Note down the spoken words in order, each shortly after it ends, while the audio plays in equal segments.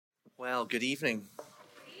Well, good evening.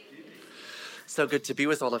 So good to be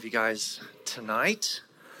with all of you guys tonight.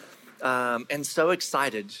 And so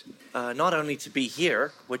excited, not only to be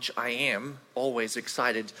here, which I am always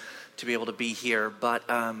excited to be able to be here, but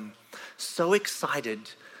so excited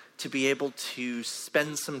to be able to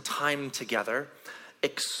spend some time together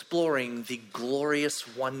exploring the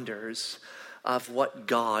glorious wonders of what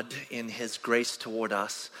God, in His grace toward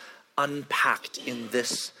us, unpacked in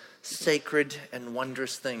this sacred and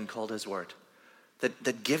wondrous thing called His Word,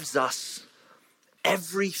 that gives us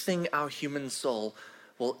everything our human soul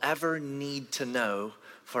will ever need to know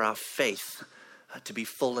for our faith to be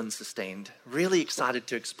full and sustained. Really excited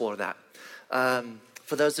to explore that.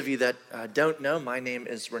 For those of you that don't know, my name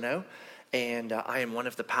is Renaud, and I am one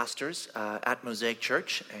of the pastors at Mosaic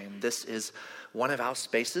Church, and this is one of our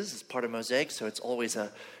spaces as part of Mosaic, so it's always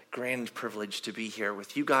a grand privilege to be here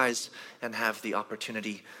with you guys and have the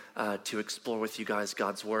opportunity to explore with you guys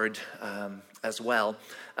God's Word as well.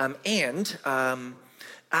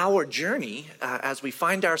 Our journey, as we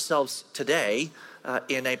find ourselves today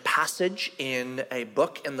in a passage in a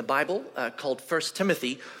book in the Bible called 1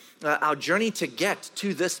 Timothy, our journey to get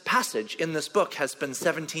to this passage in this book has been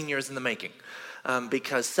 17 years in the making.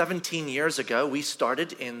 Because 17 years ago, we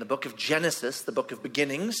started in the book of Genesis, the book of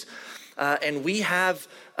beginnings, and we have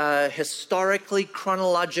historically,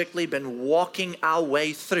 chronologically been walking our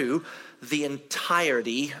way through the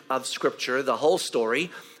entirety of Scripture, the whole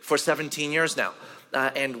story, for 17 years now.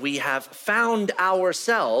 And we have found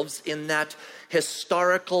ourselves in that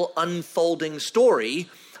historical unfolding story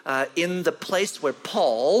in the place where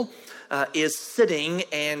Paul is sitting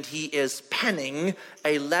and he is penning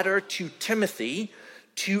a letter to Timothy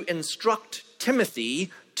to instruct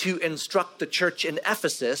Timothy to instruct the church in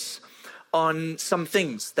Ephesus on some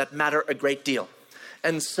things that matter a great deal.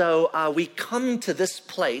 And so we come to this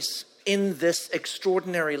place in this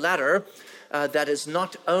extraordinary letter that is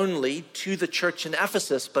not only to the church in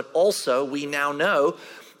Ephesus, but also we now know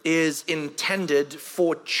is intended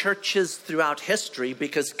for churches throughout history,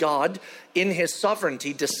 because God, in His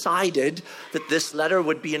sovereignty, decided that this letter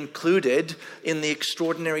would be included in the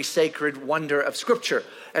extraordinary sacred wonder of Scripture.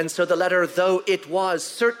 And so the letter, though it was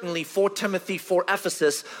certainly for Timothy, for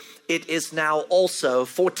Ephesus, it is now also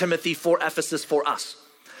for Timothy, for Ephesus, for us.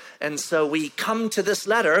 And so we come to this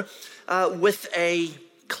letter with a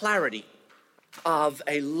clarity of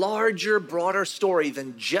a larger, broader story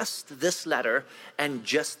than just this letter and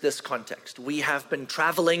just this context. We have been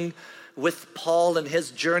traveling with Paul and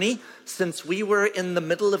his journey since we were in the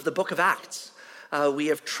middle of the book of Acts. We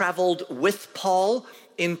have traveled with Paul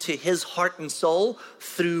into his heart and soul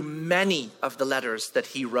through many of the letters that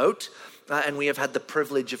he wrote, and we have had the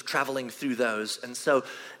privilege of traveling through those. And so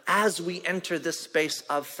as we enter this space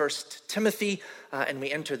of 1 Timothy, and we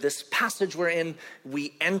enter this passage we're in,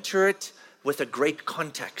 we enter it with a great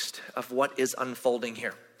context of what is unfolding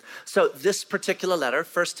here. So this particular letter,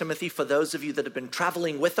 1 Timothy, for those of you that have been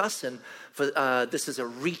traveling with us, and for this is a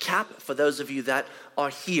recap. For those of you that are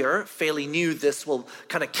here, fairly new, this will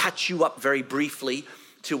kind of catch you up very briefly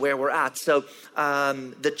to where we're at. So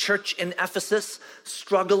the church in Ephesus,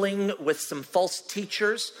 struggling with some false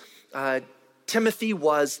teachers. Timothy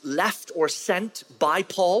was left or sent by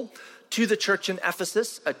Paul to the church in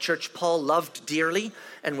Ephesus, a church Paul loved dearly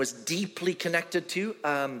and was deeply connected to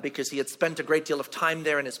because he had spent a great deal of time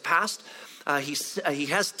there in his past. He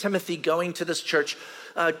has Timothy going to this church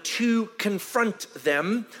to confront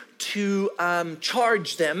them, to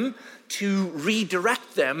charge them, to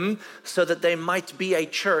redirect them so that they might be a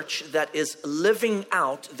church that is living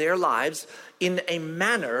out their lives in a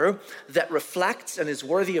manner that reflects and is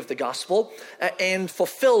worthy of the gospel and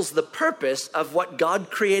fulfills the purpose of what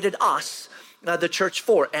God created us, the church,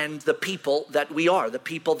 for, and the people that we are, the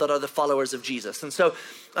people that are the followers of Jesus. And so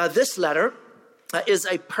this letter is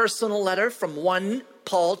a personal letter from one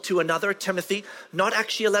Paul to another, Timothy, not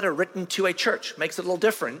actually a letter written to a church, makes it a little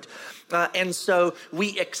different. And so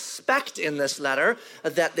we expect in this letter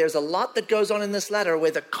that there's a lot that goes on in this letter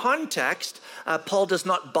where the context, Paul does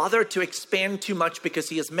not bother to expand too much because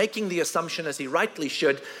he is making the assumption, as he rightly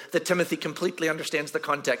should, that Timothy completely understands the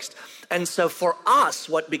context. And so for us,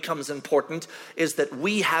 what becomes important is that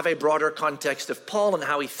we have a broader context of Paul and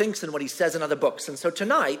how he thinks and what he says in other books. And so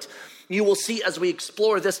tonight, you will see as we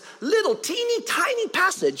explore this little teeny tiny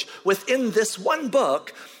passage within this one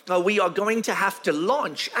book, we are going to have to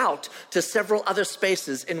launch out to several other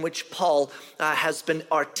spaces in which Paul has been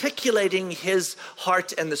articulating his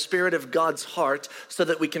heart and the Spirit of God's heart so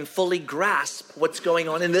that we can fully grasp what's going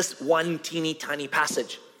on in this one teeny tiny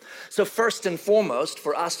passage. So first and foremost,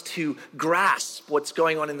 for us to grasp what's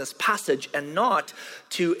going on in this passage and not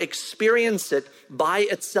to experience it by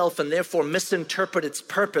itself and therefore misinterpret its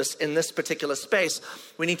purpose in this particular space,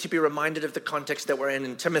 we need to be reminded of the context that we're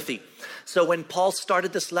in Timothy. So when Paul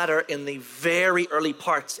started this letter, in the very early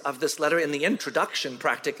parts of this letter, in the introduction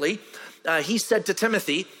practically, he said to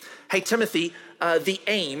Timothy, hey, Timothy, the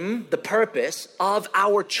aim, the purpose of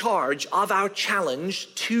our charge, of our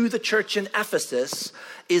challenge to the church in Ephesus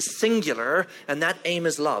is singular, and that aim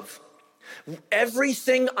is love.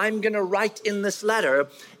 Everything I'm going to write in this letter,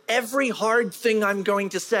 every hard thing I'm going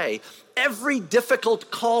to say, every difficult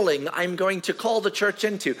calling I'm going to call the church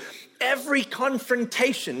into, every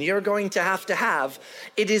confrontation you're going to have,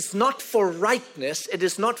 it is not for rightness, it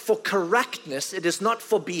is not for correctness, it is not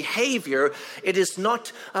for behavior, it is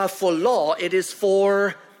not for law, it is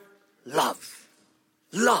for love.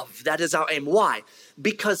 Love, that is our aim. Why?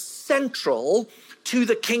 Because central to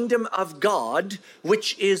the kingdom of God,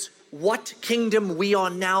 which is what kingdom we are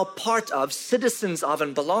now part of, citizens of,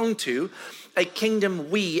 and belong to, a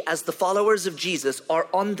kingdom we, as the followers of Jesus, are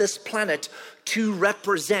on this planet to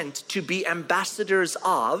represent, to be ambassadors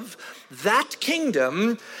of. That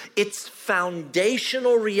kingdom, its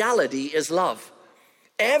foundational reality is love.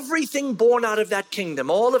 Everything born out of that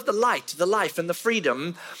kingdom, all of the light, the life, and the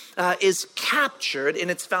freedom is captured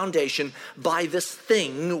in its foundation by this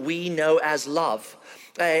thing we know as love.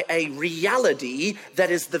 A reality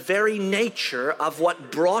that is the very nature of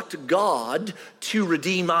what brought God to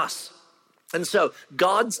redeem us. And so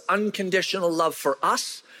God's unconditional love for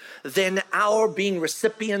us, then our being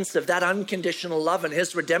recipients of that unconditional love and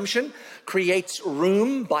his redemption creates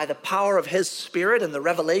room by the power of his Spirit and the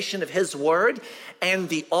revelation of his word and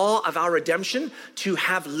the awe of our redemption to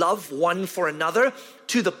have love one for another,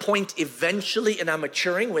 to the point eventually in our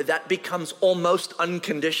maturing where that becomes almost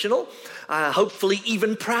unconditional, hopefully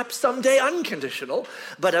even perhaps someday unconditional,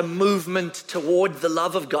 but a movement toward the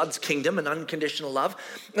love of God's kingdom and unconditional love.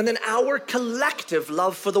 And then our collective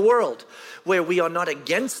love for the world, where we are not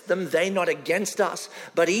against them, they not against us,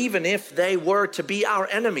 but even if they were to be our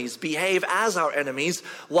enemies, behave as our enemies,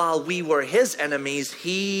 while we were his enemies,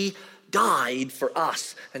 he died for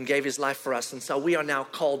us and gave his life for us. And so we are now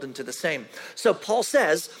called into the same. So Paul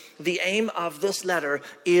says the aim of this letter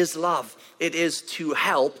is love. It is to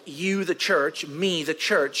help you, the church, me, the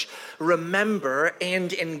church, remember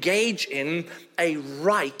and engage in a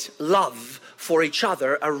right love for each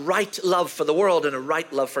other, a right love for the world, and a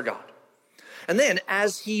right love for God. And then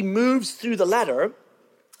as he moves through the letter,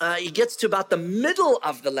 he gets to about the middle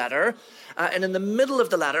of the letter. And in the middle of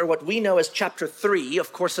the letter, what we know as chapter 3,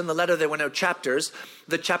 of course, in the letter there were no chapters.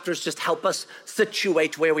 The chapters just help us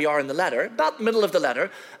situate where we are in the letter. About the middle of the letter,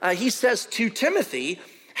 he says to Timothy,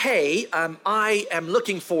 hey, I am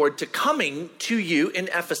looking forward to coming to you in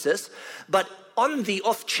Ephesus, but on the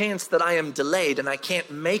off chance that I am delayed and I can't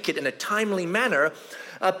make it in a timely manner,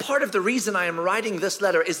 part of the reason I am writing this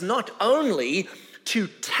letter is not only to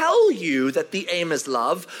tell you that the aim is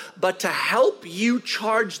love, but to help you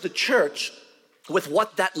charge the church with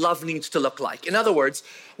what that love needs to look like. In other words,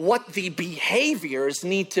 what the behaviors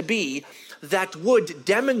need to be that would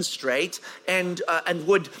demonstrate and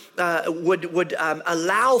would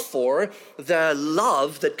allow for the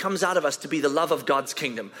love that comes out of us to be the love of God's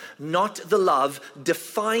kingdom, not the love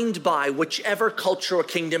defined by whichever culture or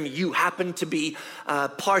kingdom you happen to be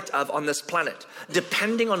part of on this planet.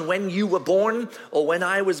 Depending on when you were born or when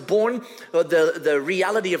I was born, the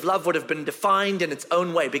reality of love would have been defined in its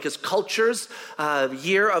own way, because cultures,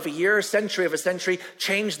 year over year, century over century,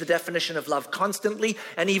 change the definition of love constantly,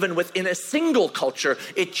 and even within a single culture,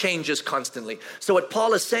 it changes constantly. So what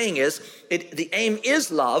Paul is saying is, the aim is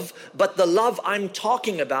love, but the love I'm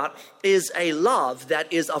talking about is a love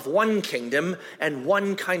that is of one kingdom and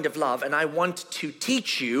one kind of love, and I want to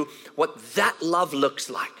teach you what that love looks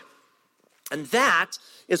like. And that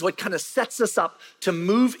is what kind of sets us up to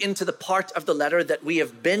move into the part of the letter that we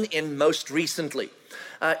have been in most recently.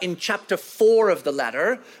 In chapter 4 of the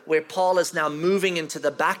letter, where Paul is now moving into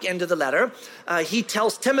the back end of the letter, he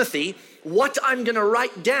tells Timothy, what I'm going to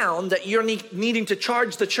write down that you're needing to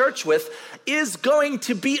charge the church with is going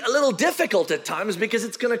to be a little difficult at times, because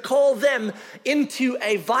it's going to call them into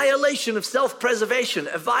a violation of self-preservation,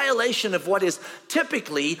 a violation of what is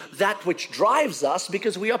typically that which drives us,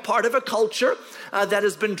 because we are part of a culture that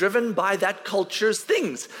has been driven by that culture's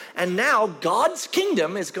things. And now God's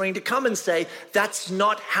kingdom is going to come and say, that's that's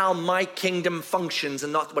not how my kingdom functions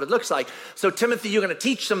and not what it looks like. So Timothy, you're going to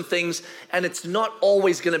teach some things, and it's not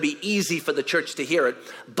always going to be easy for the church to hear it,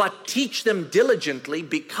 but teach them diligently,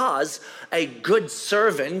 because a good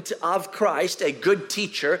servant of Christ, a good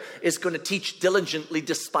teacher, is going to teach diligently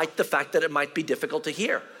despite the fact that it might be difficult to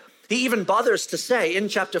hear. He even bothers to say in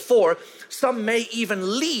chapter 4, some may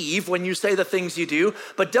even leave when you say the things you do,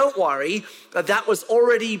 but don't worry, that was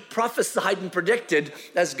already prophesied and predicted,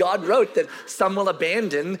 as God wrote, that some will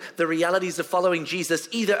abandon the realities of following Jesus,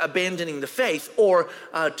 either abandoning the faith or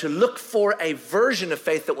to look for a version of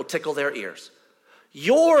faith that will tickle their ears.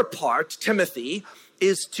 Your part, Timothy,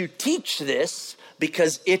 is to teach this,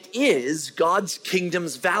 because it is God's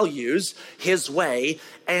kingdom's values, his way,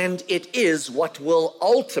 and it is what will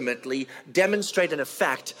ultimately demonstrate and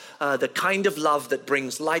affect the kind of love that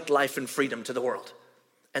brings light, life, and freedom to the world.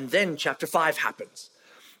 And then chapter 5 happens.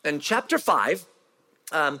 In chapter 5,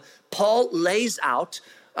 Paul lays out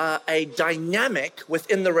a dynamic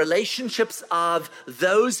within the relationships of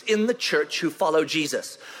those in the church who follow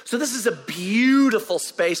Jesus. So this is a beautiful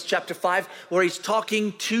space, chapter 5, where he's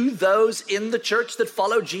talking to those in the church that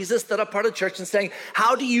follow Jesus, that are part of the church, and saying,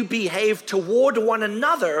 how do you behave toward one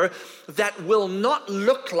another that will not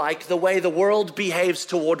look like the way the world behaves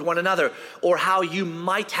toward one another, or how you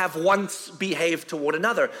might have once behaved toward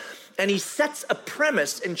another? And he sets a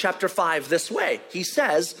premise in chapter 5 this way. He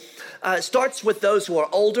says, starts with those who are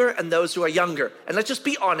older and those who are younger. And let's just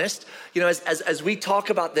be honest, as we talk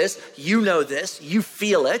about this, you know this, you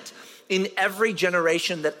feel it. In every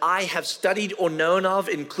generation that I have studied or known of,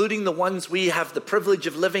 including the ones we have the privilege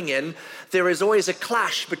of living in, there is always a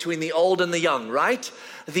clash between the old and the young, right?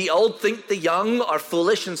 The old think the young are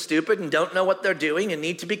foolish and stupid and don't know what they're doing and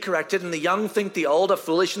need to be corrected. And the young think the old are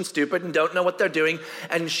foolish and stupid and don't know what they're doing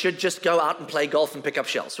and should just go out and play golf and pick up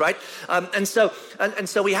shells, right? And so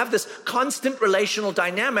we have this constant relational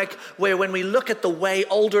dynamic where when we look at the way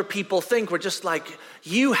older people think, we're just like,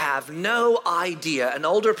 you have no idea. And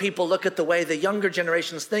older people look at the way the younger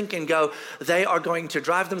generations think and go, they are going to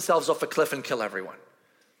drive themselves off a cliff and kill everyone.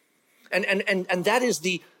 And that is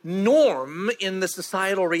the norm in the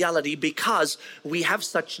societal reality, because we have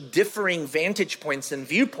such differing vantage points and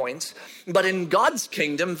viewpoints. But in God's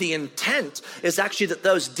kingdom, the intent is actually that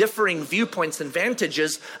those differing viewpoints and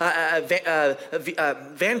vantage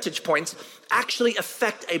points actually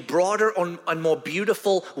affect a broader and more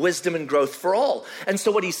beautiful wisdom and growth for all. And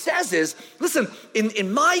so what he says is, listen,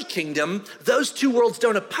 in my kingdom, those two worlds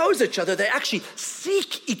don't oppose each other. They actually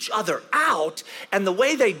seek each other out. And the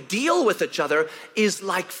way they deal with each other is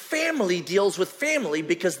like family deals with family,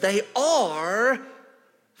 because they are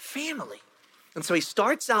family. And so he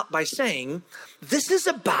starts out by saying, this is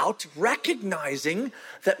about recognizing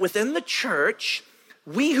that within the church,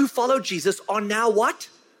 we who follow Jesus are now what?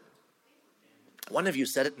 One of you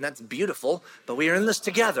said it, and that's beautiful, but we are in this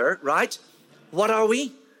together, right? What are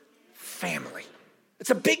we? Family. It's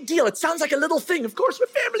a big deal. It sounds like a little thing. Of course, we're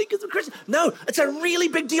family because we're Christians. No, it's a really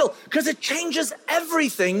big deal because it changes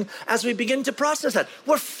everything as we begin to process that.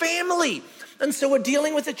 We're family. And so we're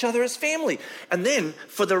dealing with each other as family. And then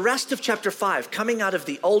for the rest of chapter 5, coming out of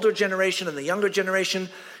the older generation and the younger generation,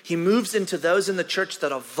 he moves into those in the church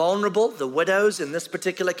that are vulnerable, the widows in this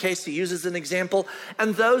particular case he uses an example,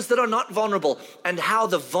 and those that are not vulnerable, and how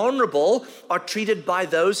the vulnerable are treated by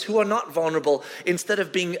those who are not vulnerable. Instead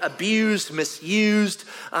of being abused, misused,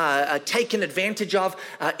 taken advantage of,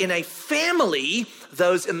 in a family,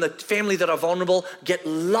 those in the family that are vulnerable get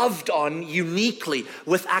loved on uniquely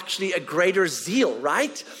with actually a greater zeal,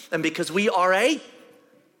 right? And because we are a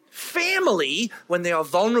family, when they are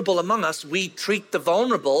vulnerable among us, we treat the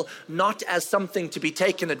vulnerable not as something to be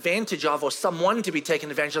taken advantage of or someone to be taken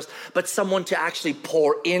advantage of, but someone to actually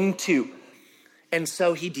pour into. And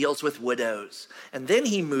so he deals with widows. And then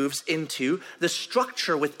he moves into the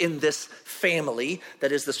structure within this family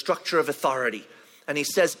that is the structure of authority. And he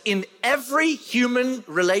says, in every human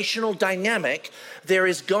relational dynamic, there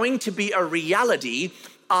is going to be a reality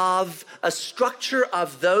of a structure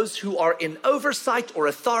of those who are in oversight or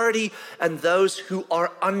authority and those who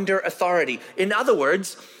are under authority. In other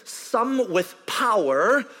words, some with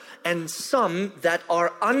power and some that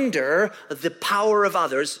are under the power of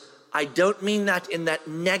others. I don't mean that in that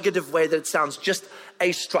negative way that it sounds, just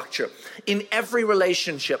a structure. In every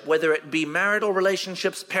relationship, whether it be marital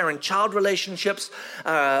relationships, parent-child relationships,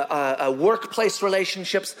 workplace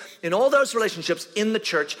relationships, in all those relationships in the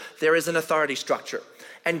church, there is an authority structure.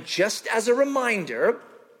 And just as a reminder,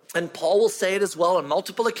 and Paul will say it as well on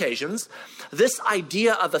multiple occasions, this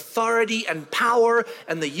idea of authority and power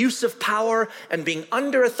and the use of power and being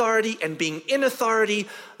under authority and being in authority,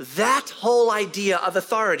 that whole idea of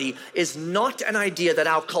authority is not an idea that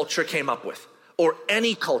our culture came up with, or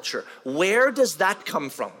any culture. Where does that come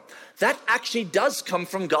from? That actually does come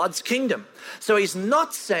from God's kingdom. So he's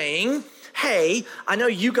not saying, hey, I know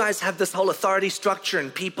you guys have this whole authority structure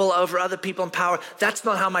and people over other people in power. That's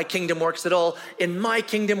not how my kingdom works at all. In my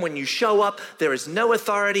kingdom, when you show up, there is no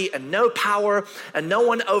authority and no power and no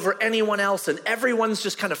one over anyone else, and everyone's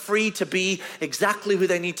just kind of free to be exactly who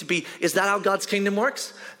they need to be. Is that how God's kingdom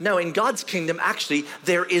works? No, in God's kingdom, actually,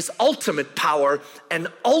 there is ultimate power and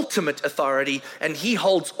ultimate authority, and he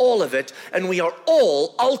holds all of it, and we are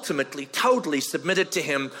all ultimately, totally submitted to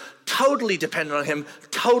him, totally dependent on him,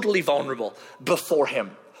 totally vulnerable before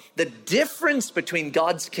him. The difference between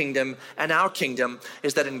God's kingdom and our kingdom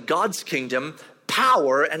is that in God's kingdom,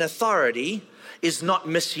 power and authority is not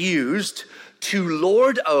misused to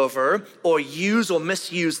lord over or use or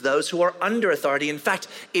misuse those who are under authority. In fact,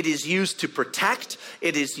 it is used to protect,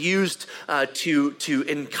 it is used to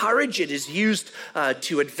encourage, it is used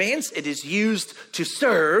to advance, it is used to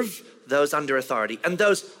serve those under authority. And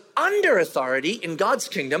those under authority in God's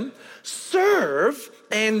kingdom serve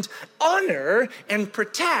and honor and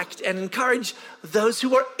protect and encourage those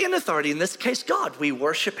who are in authority. In this case, God. We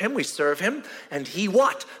worship him, we serve him, and he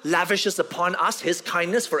what? Lavishes upon us his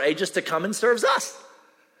kindness for ages to come and serves us.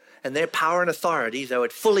 And their power and authority, though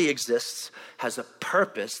it fully exists, has a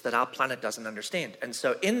purpose that our planet doesn't understand. And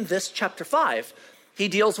so in this chapter 5, he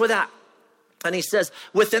deals with that. And he says,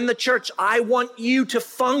 within the church, I want you to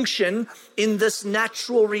function in this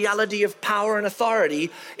natural reality of power and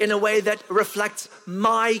authority in a way that reflects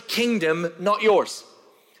my kingdom, not yours.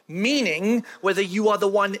 Meaning, whether you are the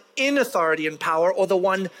one in authority and power or the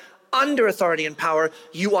one under authority and power,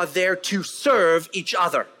 you are there to serve each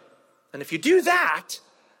other. And if you do that,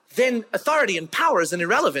 then authority and power is an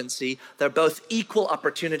irrelevancy. They're both equal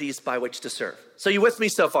opportunities by which to serve. So you with me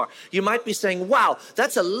so far? You might be saying, wow,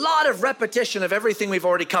 that's a lot of repetition of everything we've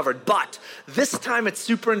already covered. But this time it's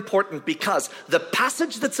super important because the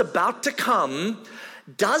passage that's about to come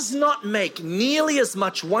does not make nearly as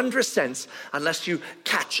much wondrous sense unless you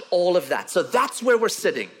catch all of that. So that's where we're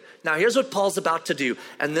sitting. Now, here's what Paul's about to do,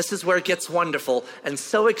 and this is where it gets wonderful and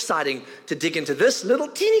so exciting to dig into this little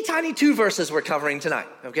teeny tiny 2 verses we're covering tonight,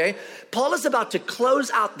 okay? Paul is about to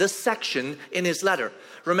close out this section in his letter.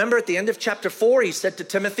 Remember at the end of chapter 4, he said to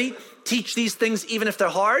Timothy, teach these things even if they're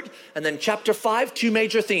hard. And then chapter 5, 2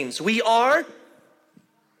 major themes. We are,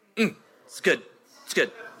 it's good.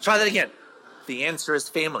 Try that again. The answer is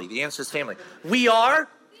family. We are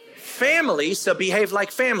family, so behave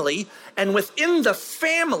like family. And within the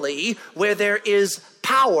family, where there is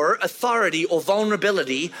power, authority, or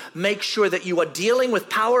vulnerability, make sure that you are dealing with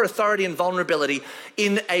power, authority, and vulnerability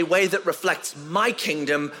in a way that reflects my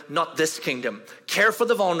kingdom, not this kingdom. Care for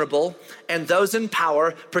the vulnerable and those in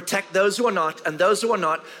power, protect those who are not, and those who are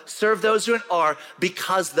not, serve those who are,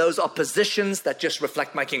 because those are positions that just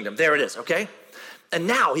reflect my kingdom. There it is, okay? And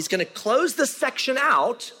now he's going to close this section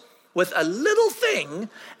out with a little thing,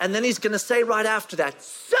 and then he's going to say right after that,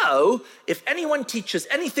 so if anyone teaches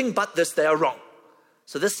anything but this, they are wrong.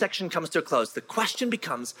 So this section comes to a close. The question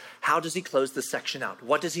becomes, how does he close this section out?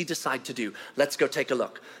 What does he decide to do? Let's go take a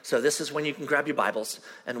look. So this is when you can grab your Bibles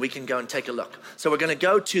and we can go and take a look. So we're going to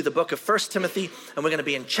go to the book of 1 Timothy, and we're going to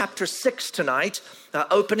be in chapter 6 tonight,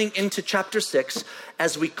 opening into chapter 6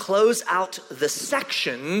 as we close out the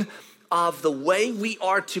section of the way we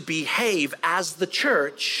are to behave as the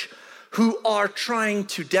church who are trying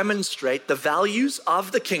to demonstrate the values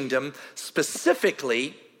of the kingdom,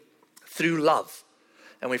 specifically through love.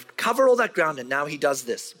 And we've covered all that ground, and now he does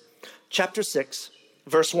this. Chapter 6,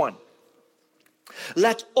 verse 1.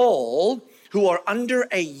 Let all who are under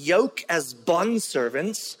a yoke as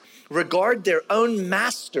bondservants regard their own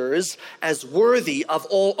masters as worthy of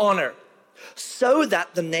all honor, so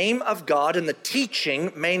that the name of God and the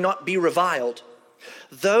teaching may not be reviled.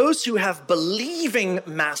 Those who have believing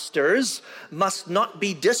masters must not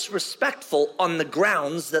be disrespectful on the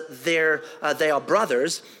grounds that they are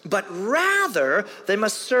brothers, but rather they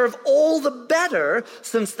must serve all the better,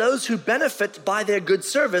 since those who benefit by their good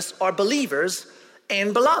service are believers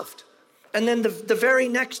and beloved. And then the very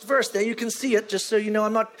next verse, there you can see it, just so you know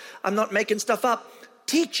I'm not making stuff up.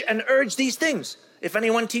 Teach and urge these things. If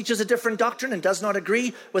anyone teaches a different doctrine and does not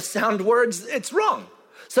agree with sound words, it's wrong.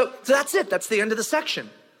 So that's it. That's the end of the section.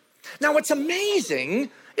 Now, what's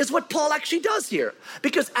amazing is what Paul actually does here.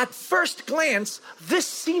 Because at first glance, this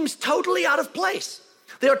seems totally out of place.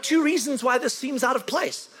 There are 2 reasons why this seems out of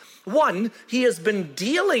place. One, he has been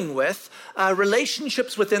dealing with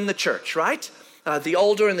relationships within the church, right? The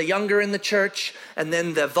older and the younger in the church, and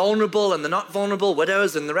then the vulnerable and the not vulnerable,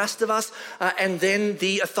 widows and the rest of us, and then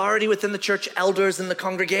the authority within the church, elders in the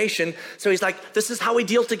congregation. So he's like, this is how we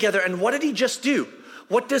deal together. And what did he just do?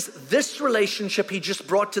 What does this relationship he just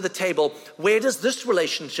brought to the table, where does this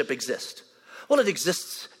relationship exist? Well, it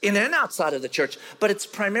exists in and outside of the church, but it's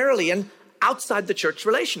primarily an outside the church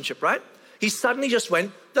relationship, right? He suddenly just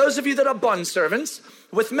went, those of you that are bondservants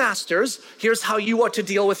with masters, here's how you ought to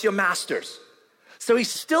deal with your masters. So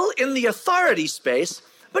he's still in the authority space,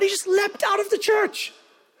 but he just leapt out of the church.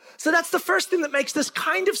 So that's the first thing that makes this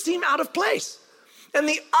kind of seem out of place. And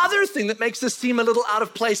the other thing that makes this seem a little out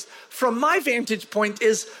of place from my vantage point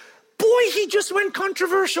is, boy, he just went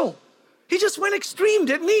controversial. He just went extreme,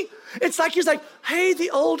 didn't he? It's like he's like, hey,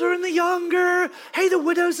 the older and the younger. Hey, the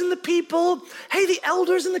widows and the people. Hey, the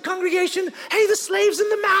elders in the congregation. Hey, the slaves and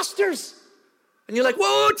the masters. And you're like,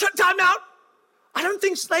 whoa, time out. I don't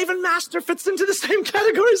think slave and master fits into the same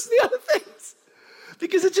category as the other things.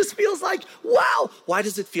 Because it just feels like, wow. Why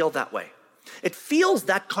does it feel that way? It feels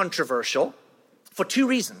that controversial for two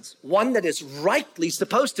reasons. One that is rightly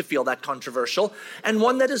supposed to feel that controversial, and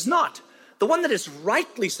one that is not. The one that is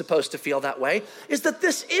rightly supposed to feel that way is that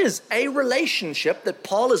this is a relationship that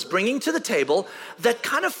Paul is bringing to the table that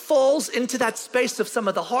kind of falls into that space of some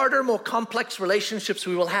of the harder, more complex relationships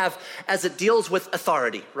we will have as it deals with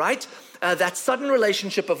authority, right? That sudden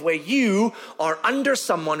relationship of where you are under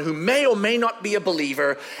someone who may or may not be a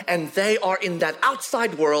believer, and they are in that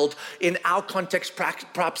outside world, in our context,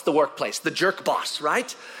 perhaps the workplace, the jerk boss,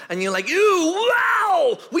 right? And you're like, ooh,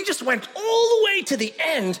 wow, we just went all the way to the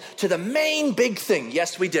end, to the main big thing.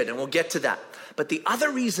 Yes, we did, and we'll get to that. But the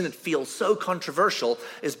other reason it feels so controversial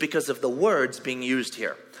is because of the words being used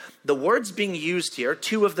here. The words being used here,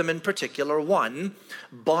 two of them in particular. One,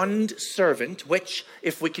 bond servant, which,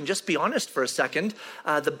 if we can just be honest for a second,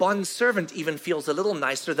 the bond servant even feels a little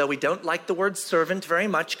nicer, though we don't like the word servant very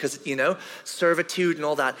much because, servitude and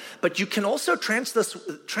all that. But you can also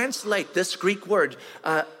translate this Greek word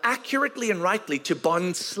accurately and rightly to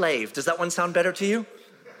bond slave. Does that one sound better to you?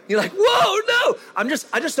 You're like, whoa, no,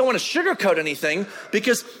 I just don't want to sugarcoat anything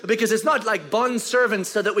because it's not like bond servant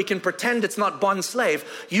so that we can pretend it's not bond slave.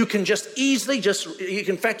 You can just easily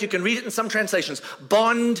in fact, you can read it in some translations.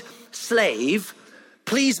 Bond slave,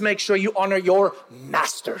 please make sure you honor your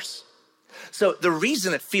masters. So the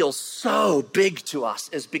reason it feels so big to us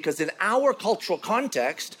is because in our cultural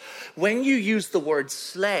context, when you use the word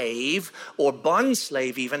slave or bond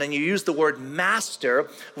slave even, and you use the word master,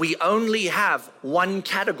 we only have one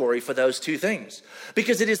category for those two things.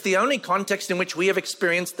 Because it is the only context in which we have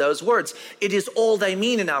experienced those words. It is all they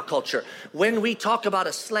mean in our culture. When we talk about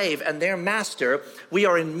a slave and their master, we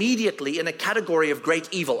are immediately in a category of great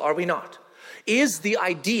evil, are we not? Is the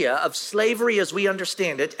idea of slavery as we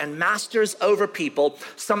understand it and masters over people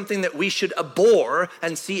something that we should abhor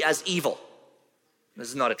and see as evil? This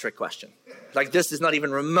is not a trick question. Like, this is not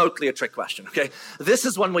even remotely a trick question, okay? This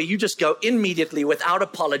is one where you just go immediately without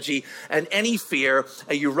apology and any fear,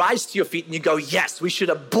 and you rise to your feet and you go, yes, we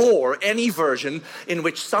should abhor any version in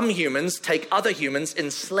which some humans take other humans,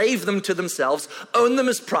 enslave them to themselves, own them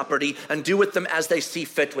as property, and do with them as they see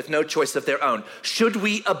fit with no choice of their own. Should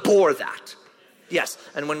we abhor that? Yes,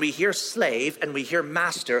 and when we hear slave and we hear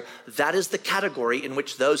master, that is the category in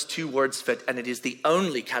which those two words fit, and it is the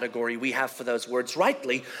only category we have for those words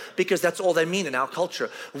rightly, because that's all they mean in our culture.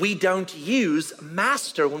 We don't use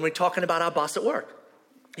master when we're talking about our boss at work.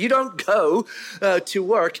 You don't go to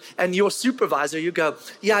work and your supervisor, you go,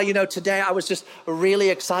 yeah, today I was just really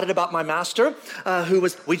excited about my master,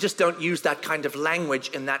 we just don't use that kind of language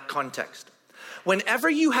in that context. Whenever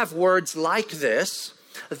you have words like this,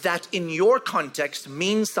 that in your context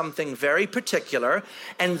means something very particular,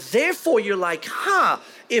 and therefore you're like,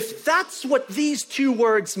 if that's what these two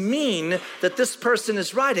words mean that this person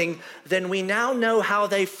is writing, then we now know how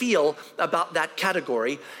they feel about that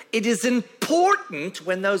category. It is important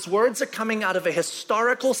when those words are coming out of a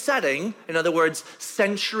historical setting, in other words,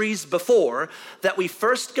 centuries before, that we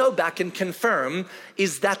first go back and confirm,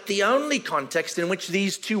 is that the only context in which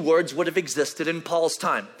these two words would have existed in Paul's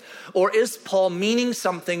time? Or is Paul meaning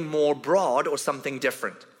something more broad or something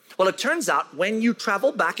different? Well, it turns out when you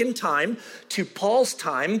travel back in time to Paul's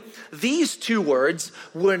time, these two words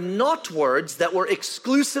were not words that were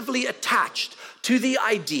exclusively attached to the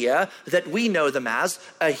idea that we know them as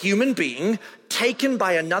a human being taken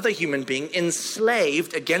by another human being,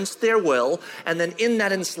 enslaved against their will, and then in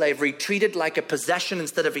that enslavery treated like a possession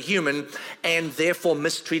instead of a human, and therefore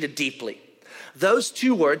mistreated deeply. Those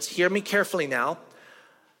two words, hear me carefully now,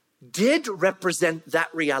 did represent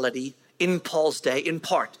that reality in Paul's day, in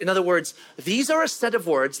part. In other words, these are a set of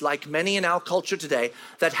words, like many in our culture today,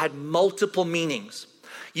 that had multiple meanings.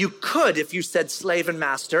 You could, if you said slave and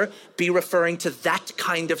master, be referring to that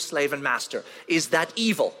kind of slave and master. Is that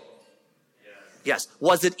evil? Yes.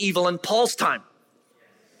 Was it evil in Paul's time?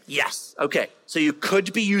 Yes. Okay. So you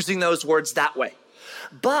could be using those words that way.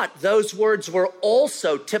 But those words were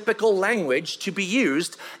also typical language to be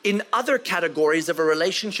used in other categories of a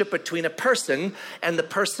relationship between a person and the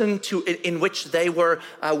person in which they were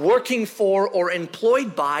working for or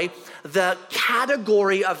employed by. The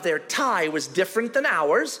category of their tie was different than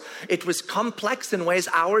ours. It was complex in ways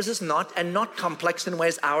ours is not, and not complex in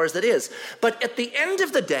ways ours it is. But at the end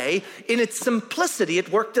of the day, in its simplicity,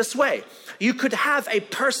 it worked this way. You could have a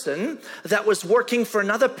person that was working for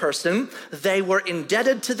another person. They were indebted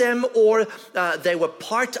to them, or they were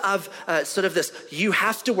part of sort of this, you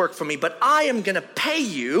have to work for me, but I am going to pay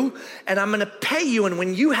you, and I'm going to pay you, and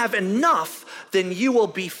when you have enough, then you will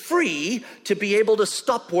be free to be able to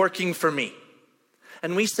stop working for me.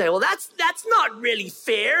 And we say, well, that's not really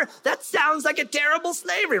fair. That sounds like a terrible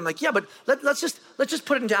slavery. I'm like, yeah, but let's just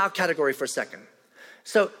put it into our category for a second.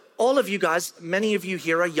 So all of you guys, many of you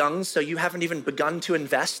here are young, so you haven't even begun to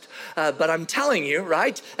invest. But I'm telling you,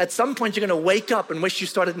 right, at some point you're going to wake up and wish you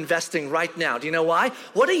started investing right now. Do you know why?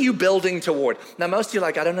 What are you building toward? Now, most of you are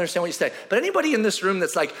like, I don't understand what you say. But anybody in this room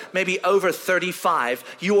that's like maybe over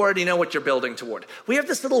 35, you already know what you're building toward. We have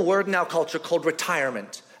this little word in our culture called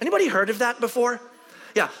retirement. Anybody heard of that before?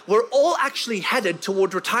 Yeah, we're all actually headed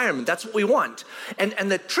toward retirement. That's what we want.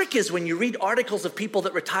 And the trick is when you read articles of people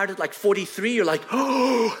that retired at like 43, you're like,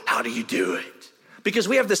 oh, how do you do it? Because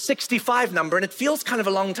we have the 65 number and it feels kind of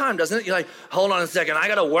a long time, doesn't it? You're like, hold on a second, I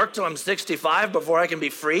got to work till I'm 65 before I can be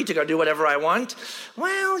free to go do whatever I want.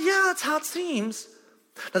 Well, yeah, that's how it seems.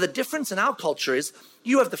 Now, the difference in our culture is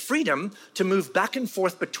you have the freedom to move back and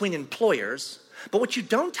forth between employers, but what you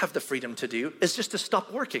don't have the freedom to do is just to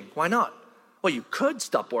stop working. Why not? Well, you could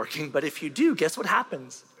stop working, but if you do, guess what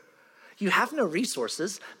happens? You have no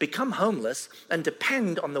resources, become homeless, and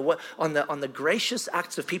depend on the gracious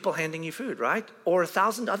acts of people handing you food, right? Or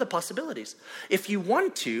 1,000 other possibilities. If you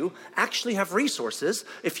want to actually have resources,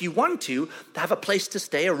 if you want to have a place to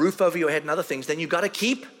stay, a roof over your head and other things, then you've got to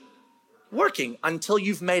keep working until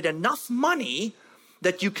you've made enough money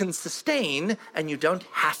that you can sustain and you don't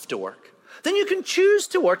have to work. Then you can choose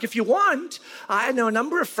to work if you want. I know a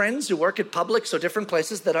number of friends who work at Publix or different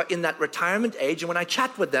places that are in that retirement age. And when I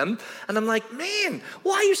chat with them, and I'm like, man,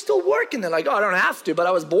 why are you still working? They're like, oh, I don't have to, but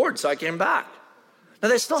I was bored, so I came back. Now,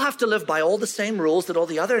 they still have to live by all the same rules that all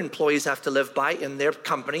the other employees have to live by in their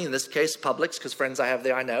company, in this case, Publix, because friends I have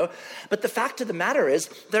there, I know. But the fact of the matter is,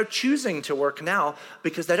 they're choosing to work now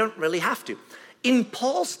because they don't really have to. In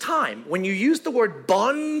Paul's time, when you use the word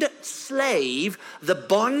bond slave, the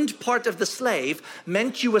bond part of the slave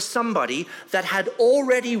meant you were somebody that had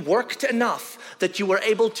already worked enough that you were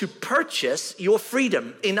able to purchase your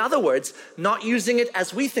freedom. In other words, not using it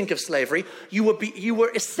as we think of slavery, you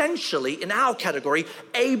were essentially, in our category,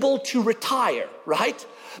 able to retire, right?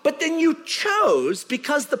 But then you chose,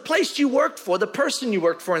 because the place you worked for, the person you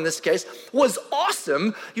worked for in this case, was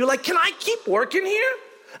awesome. You're like, can I keep working here?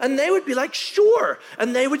 And they would be like, sure.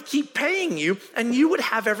 And they would keep paying you and you would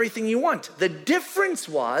have everything you want. The difference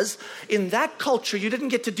was, in that culture, you didn't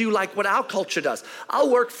get to do like what our culture does. I'll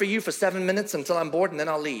work for you for 7 minutes until I'm bored and then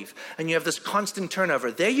I'll leave. And you have this constant turnover.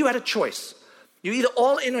 There you had a choice. You're either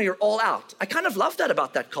all in or you're all out. I kind of love that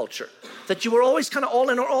about that culture, that you were always kind of all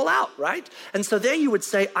in or all out, right? And so there you would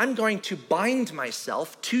say, I'm going to bind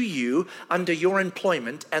myself to you under your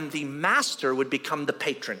employment, and the master would become the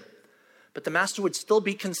patron. But the master would still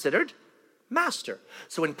be considered master.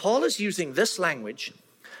 So when Paul is using this language,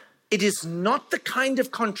 it is not the kind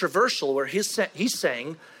of controversial where he's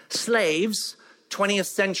saying, slaves, 20th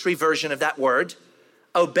century version of that word,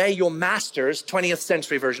 obey your masters, 20th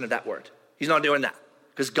century version of that word. He's not doing that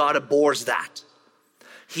because God abhors that.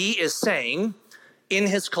 He is saying, in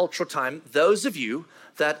his cultural time, those of you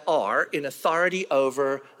that are in authority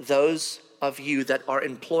over those of you that are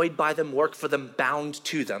employed by them, work for them, bound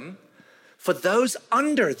to them, for those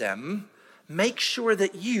under them, make sure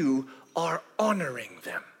that you are honoring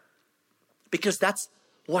them, because that's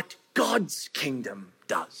what God's kingdom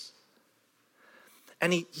does.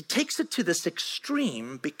 And he takes it to this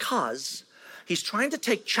extreme because he's trying to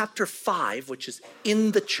take chapter 5, which is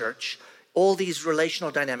in the church, all these relational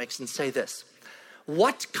dynamics, and say this: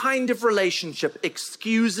 what kind of relationship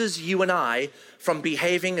excuses you and I from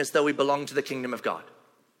behaving as though we belong to the kingdom of God?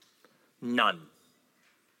 None.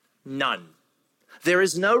 None. There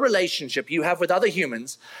is no relationship you have with other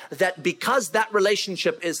humans that because that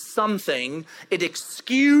relationship is something, it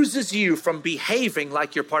excuses you from behaving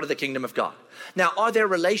like you're part of the kingdom of God. Now, are there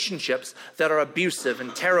relationships that are abusive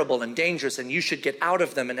and terrible and dangerous and you should get out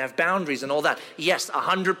of them and have boundaries and all that? Yes,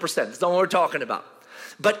 100%. That's not what we're talking about.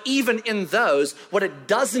 But even in those, what it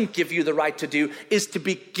doesn't give you the right to do is to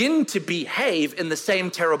begin to behave in the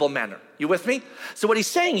same terrible manner. You with me? So what he's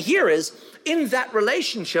saying here is, in that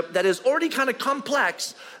relationship that is already kind of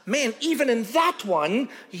complex, man, even in that one,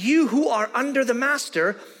 you who are under the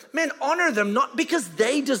master, man, honor them, not because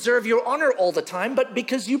they deserve your honor all the time, but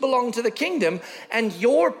because you belong to the kingdom and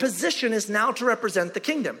your position is now to represent the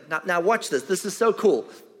kingdom. Now watch this. This is so cool.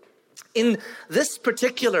 In this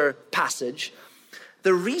particular passage,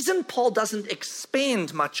 the reason Paul doesn't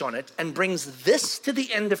expand much on it and brings this to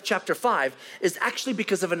the end of chapter 5 is actually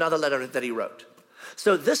because of another letter that he wrote.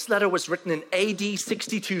 So this letter was written in AD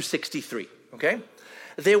 62-63, okay?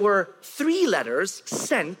 There were 3 letters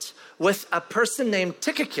sent with a person named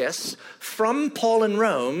Tychicus from Paul in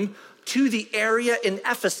Rome to the area in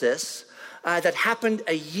Ephesus that happened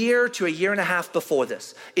a year to a year and a half before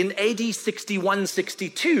this. In AD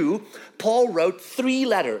 61-62, Paul wrote 3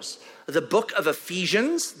 letters. The book of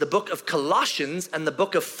Ephesians, the book of Colossians, and the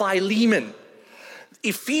book of Philemon.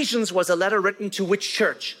 Ephesians was a letter written to which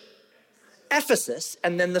church? Ephesus,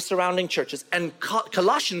 and then the surrounding churches. And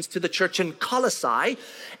Colossians to the church in Colossae.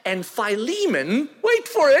 And Philemon, wait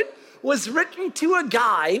for it, was written to a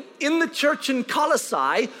guy in the church in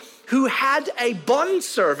Colossae who had a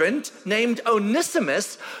bondservant named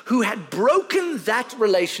Onesimus who had broken that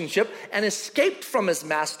relationship and escaped from his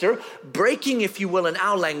master, breaking, if you will, in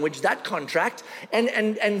our language, that contract,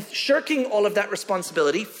 and shirking all of that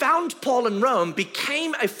responsibility, found Paul in Rome,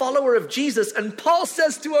 became a follower of Jesus, and Paul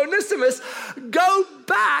says to Onesimus, go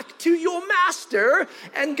back to your master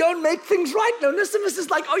and go and make things right. And Onesimus is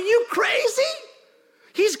like, are you crazy?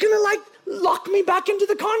 He's gonna lock me back into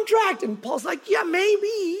the contract. And Paul's like, yeah,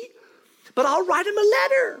 maybe, but I'll write him a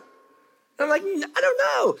letter. And I'm like, I don't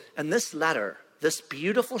know. And this letter, this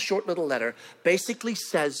beautiful short little letter, basically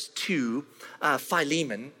says to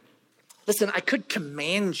Philemon, listen, I could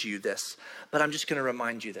command you this, but I'm just going to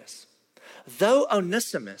remind you this. Though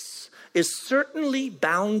Onesimus is certainly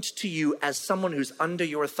bound to you as someone who's under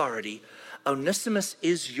your authority, Onesimus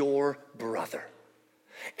is your brother.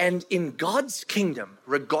 And in God's kingdom,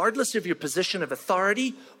 regardless of your position of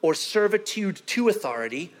authority or servitude to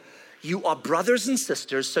authority, you are brothers and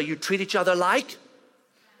sisters, so you treat each other like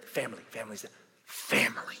family.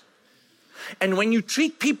 Family. And when you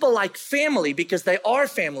treat people like family, because they are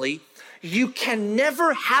family, you can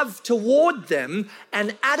never have toward them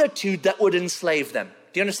an attitude that would enslave them.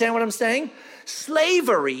 Do you understand what I'm saying?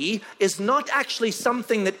 Slavery is not actually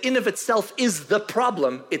something that in of itself is the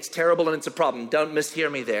problem. It's terrible and it's a problem. Don't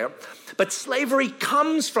mishear me there. But slavery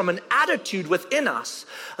comes from an attitude within us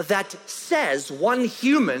that says one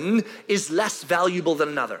human is less valuable than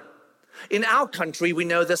another. In our country, we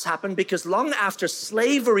know this happened because long after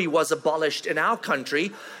slavery was abolished in our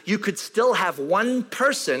country, you could still have one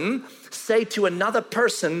person say to another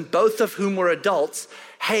person, both of whom were adults,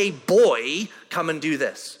 hey boy, come and do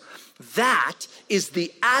this. That is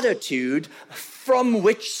the attitude from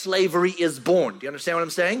which slavery is born. Do you understand what I'm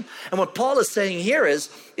saying? And what Paul is saying here is,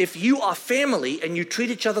 if you are family and you treat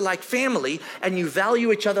each other like family and you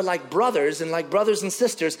value each other like brothers and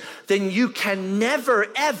sisters, then you can never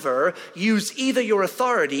ever use either your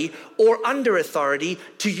authority or under authority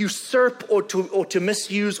to usurp or to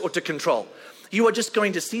misuse or to control. You are just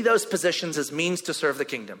going to see those positions as means to serve the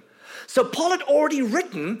kingdom. So Paul had already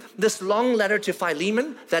written this long letter to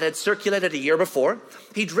Philemon that had circulated a year before.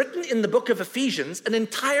 He'd written in the book of Ephesians an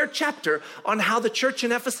entire chapter on how the church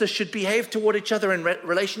in Ephesus should behave toward each other in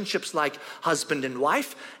relationships like husband and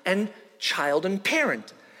wife and child and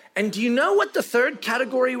parent. And do you know what the third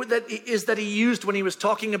category that he used when he was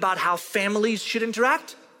talking about how families should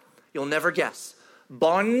interact? You'll never guess.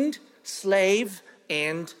 Bond, slave,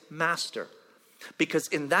 and master. Because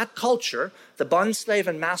in that culture, the bond, slave,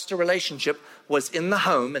 and master relationship was in the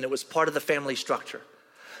home and it was part of the family structure.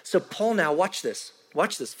 So Paul now, watch this,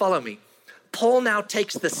 follow me. Paul now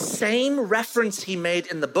takes the same reference he made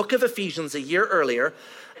in the book of Ephesians a year earlier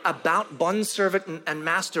about bondservant and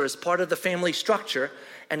master as part of the family structure,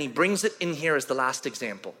 and he brings it in here as the last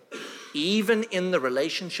example. Even in the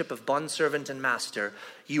relationship of bondservant and master,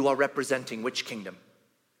 you are representing which kingdom?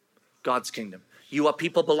 God's kingdom. You are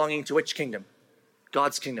people belonging to which kingdom?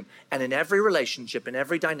 God's kingdom. And in every relationship, in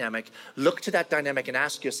every dynamic, look to that dynamic and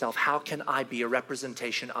ask yourself, how can I be a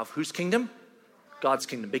representation of whose kingdom? God's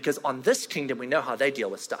kingdom. Because on this kingdom, we know how they deal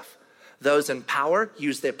with stuff. Those in power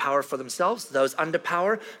use their power for themselves. Those under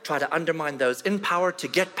power try to undermine those in power to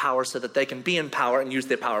get power so that they can be in power and use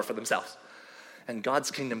their power for themselves. And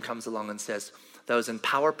God's kingdom comes along and says, those in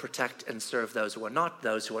power protect and serve those who are not.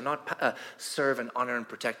 Those who are not serve and honor and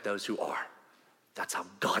protect those who are. That's how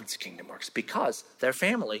God's kingdom works, because they're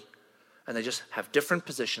family and they just have different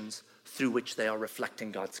positions through which they are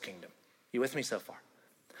reflecting God's kingdom. You with me so far?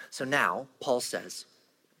 So now Paul says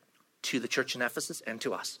to the church in Ephesus and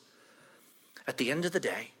to us, at the end of the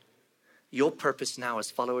day, your purpose now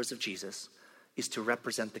as followers of Jesus is to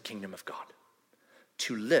represent the kingdom of God,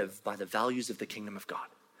 to live by the values of the kingdom of God,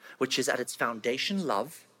 which is at its foundation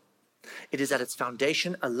love. It is at its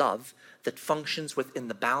foundation a love that functions within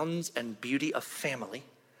the bounds and beauty of family.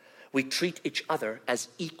 We treat each other as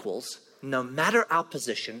equals, no matter our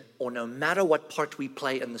position or no matter what part we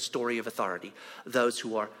play in the story of authority, those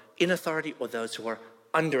who are in authority or those who are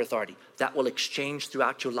under authority. That will exchange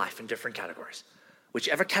throughout your life in different categories.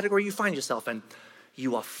 Whichever category you find yourself in,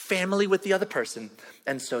 you are family with the other person,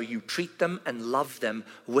 and so you treat them and love them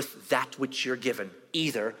with that which you're given,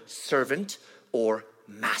 either servant or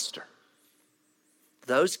master.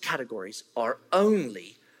 Those categories are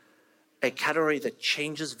only a category that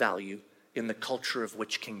changes value in the culture of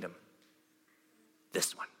which kingdom?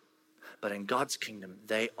 This one. But in God's kingdom,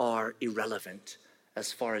 they are irrelevant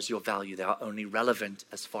as far as your value. They are only relevant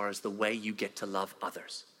as far as the way you get to love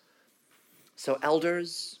others. So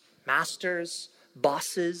elders, masters,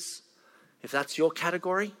 bosses, if that's your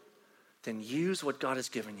category, then use what God has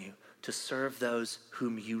given you to serve those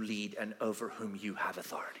whom you lead and over whom you have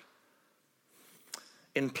authority.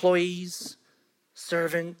 Employees,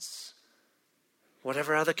 servants,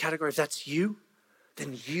 whatever other category, if that's you,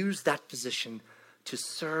 then use that position to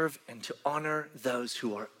serve and to honor those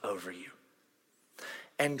who are over you.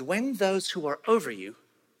 And when those who are over you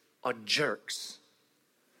are jerks,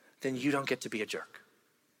 then you don't get to be a jerk.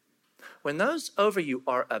 When those over you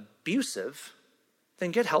are abusive,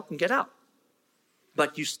 then get help and get out.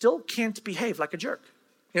 But you still can't behave like a jerk.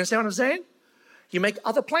 You understand what I'm saying? You make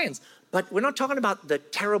other plans. But we're not talking about the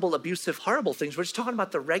terrible, abusive, horrible things. We're just talking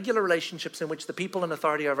about the regular relationships in which the people in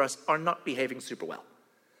authority over us are not behaving super well.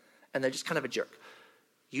 And they're just kind of a jerk.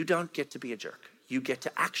 You don't get to be a jerk. You get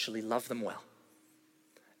to actually love them well.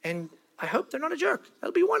 And I hope they're not a jerk.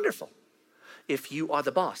 That'll be wonderful. If you are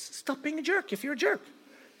the boss, stop being a jerk if you're a jerk.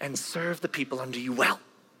 And serve the people under you well.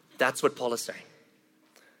 That's what Paul is saying.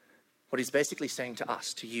 What he's basically saying to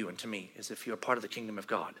us, to you and to me, is if you're part of the kingdom of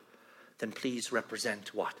God, then please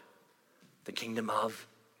represent what? The kingdom of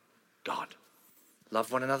God.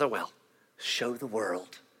 Love one another well. Show the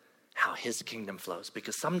world how his kingdom flows.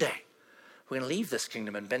 Because someday we're going to leave this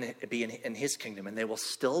kingdom and be in his kingdom, and there will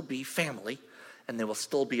still be family and there will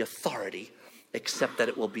still be authority, except that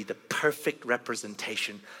it will be the perfect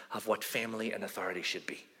representation of what family and authority should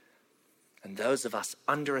be. And those of us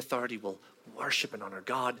under authority will worship and honor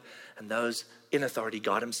God, and those in authority,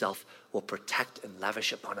 God himself, will protect and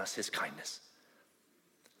lavish upon us his kindness.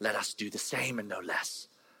 Let us do the same and no less,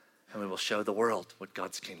 and we will show the world what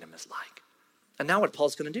God's kingdom is like. And now what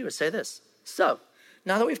Paul's going to do is say this. So,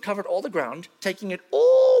 now that we've covered all the ground, taking it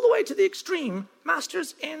all the way to the extreme,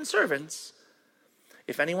 masters and servants,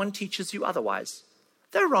 if anyone teaches you otherwise,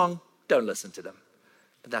 they're wrong. Don't listen to them.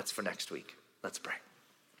 But that's for next week. Let's pray.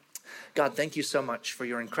 God, thank you so much for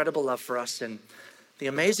your incredible love for us and the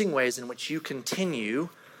amazing ways in which you continue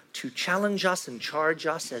to challenge us and charge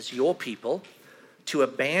us as your people to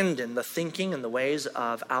abandon the thinking and the ways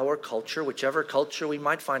of our culture, whichever culture we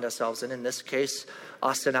might find ourselves in this case,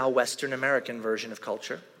 us in our Western American version of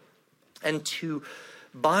culture, and to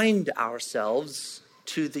bind ourselves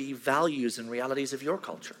to the values and realities of your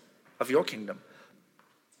culture, of your kingdom.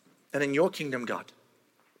 And in your kingdom, God,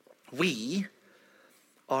 we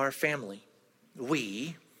are family.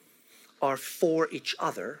 We are for each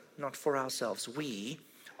other, not for ourselves. We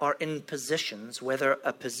are in positions, whether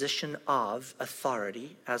a position of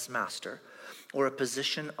authority as master or a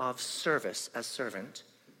position of service as servant.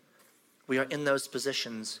 We are in those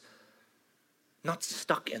positions, not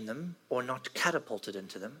stuck in them or not catapulted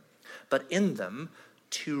into them, but in them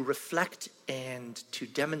to reflect and to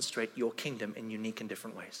demonstrate your kingdom in unique and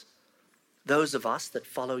different ways. Those of us that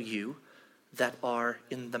follow you, that are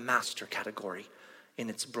in the master category in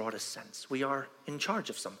its broadest sense. We are in charge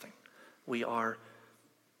of something. We are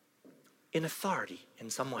in authority in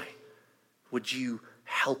some way. Would you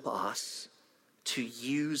help us to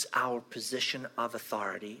use our position of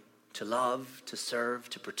authority to love, to serve,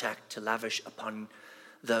 to protect, to lavish upon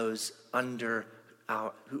those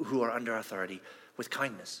who are under authority with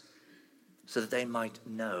kindness, so that they might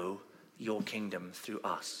know your kingdom through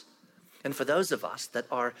us. And for those of us that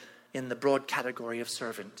are in the broad category of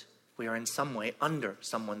servant. We are in some way under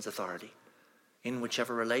someone's authority. In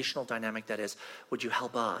whichever relational dynamic that is, would you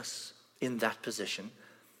help us in that position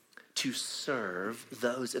to serve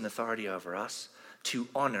those in authority over us, to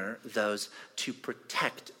honor those, to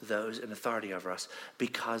protect those in authority over us,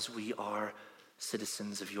 because we are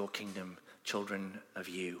citizens of your kingdom, children of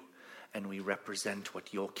you, and we represent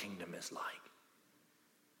what your kingdom is like.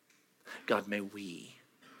 God, may we,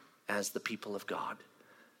 as the people of God,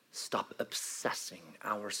 stop obsessing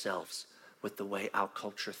ourselves with the way our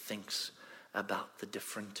culture thinks about the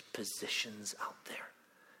different positions out there.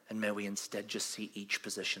 And may we instead just see each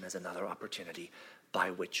position as another opportunity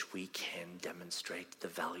by which we can demonstrate the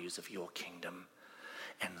values of your kingdom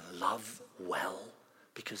and love well,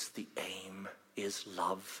 because the aim is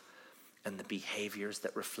love, and the behaviors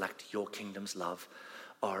that reflect your kingdom's love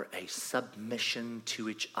are a submission to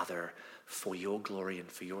each other for your glory and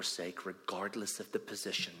for your sake, regardless of the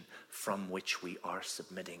position from which we are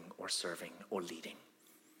submitting or serving or leading.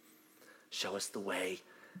 Show us the way.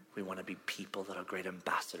 We want to be people that are great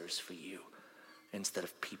ambassadors for you instead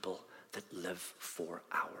of people that live for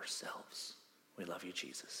ourselves. We love you,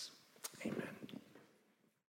 Jesus. Amen.